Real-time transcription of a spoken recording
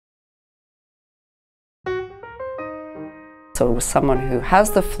So with someone who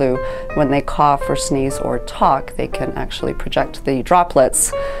has the flu, when they cough or sneeze or talk, they can actually project the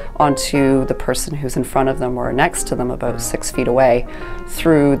droplets onto the person who's in front of them or next to them about 6 feet away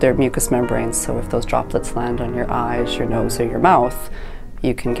through their mucous membranes. So if those droplets land on your eyes, your nose, or your mouth,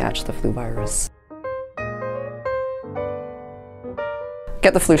 you can catch the flu virus.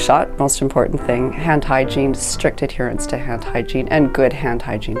 Get the flu shot, most important thing. Hand hygiene, strict adherence to hand hygiene, and good hand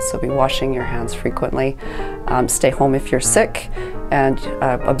hygiene. So be washing your hands frequently. Stay home if you're sick, and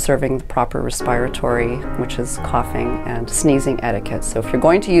observing the proper respiratory, which is coughing and sneezing etiquette. So if you're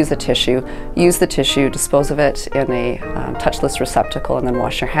going to use a tissue, use the tissue, dispose of it in a touchless receptacle, and then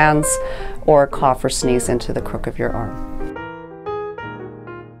wash your hands, or cough or sneeze into the crook of your arm.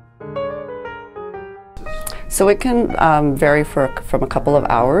 So it can vary from a couple of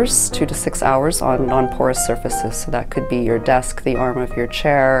hours, 2 to 6 hours, on non-porous surfaces. So that could be your desk, the arm of your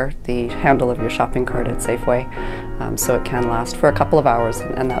chair, the handle of your shopping cart at Safeway. So it can last for a couple of hours,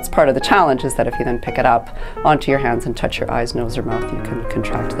 and that's part of the challenge, is that if you then pick it up onto your hands and touch your eyes, nose, or mouth, you can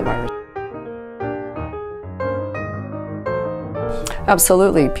contract the virus.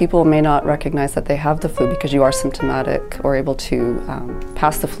 Absolutely. People may not recognize that they have the flu because you are symptomatic or able to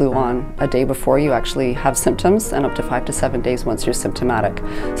pass the flu on a day before you actually have symptoms, and up to 5 to 7 days once you're symptomatic.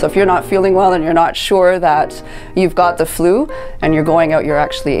 So if you're not feeling well and you're not sure that you've got the flu and you're going out, you're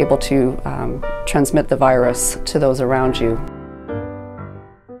actually able to transmit the virus to those around you.